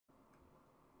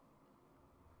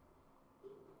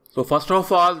So first of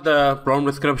all, the problem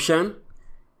description.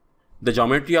 The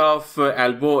geometry of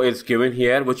elbow is given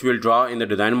here, which we'll draw in the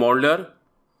design modeler.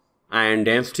 And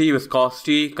density,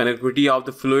 viscosity, conductivity of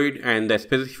the fluid and the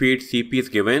specific feed Cp is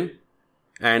given.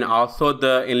 And also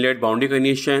the inlet boundary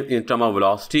condition in terms of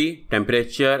velocity,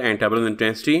 temperature and turbulence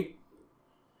intensity.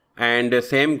 And the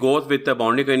same goes with the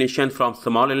boundary condition from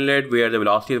small inlet where the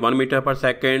velocity is 1 meter per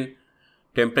second.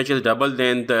 Temperature is double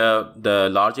than the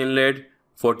large inlet,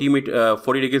 40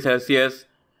 degrees Celsius.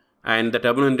 And the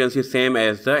turbulence intensity is same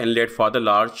as the inlet for the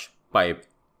large pipe.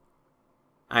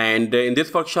 And in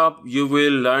this workshop, you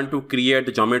will learn to create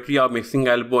the geometry of mixing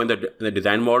elbow in the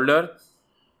design modeler.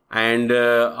 And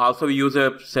also we use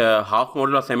a half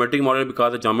model or symmetric model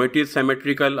because the geometry is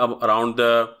symmetrical around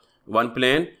the one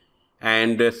plane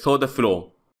and so the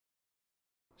flow.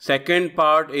 Second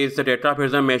part is the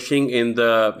tetraprism meshing in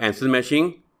the ANSYS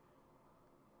meshing.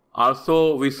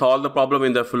 Also we solve the problem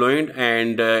in the fluent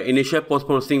and initial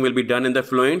post-processing will be done in the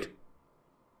fluent.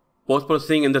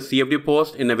 Post-processing in the CFD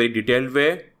post in a very detailed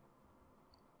way.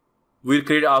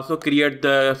 We'll also create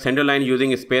the center line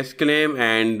using a space claim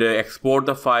and export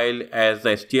the file as the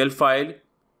STL file,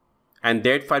 and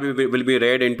that file will be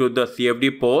read into the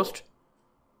CFD post,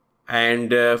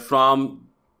 and from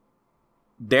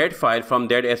that file, from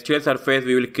that STL surface,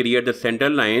 we will create the center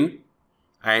line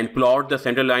and plot the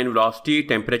center line velocity,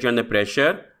 temperature and the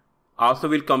pressure. Also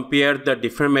we'll compare the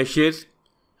different meshes,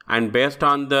 and based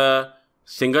on the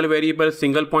single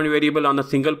point variable on the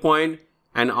single point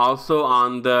and also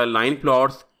on the line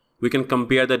plots, we can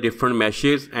compare the different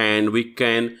meshes and we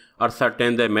can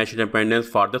ascertain the mesh dependence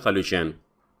for the solution.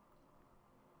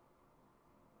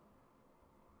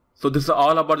 So this is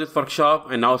all about this workshop,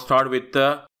 and now start with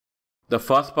the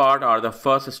first part or the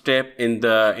first step in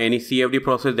any CFD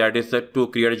process, that is to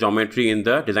create a geometry in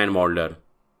the design modeler.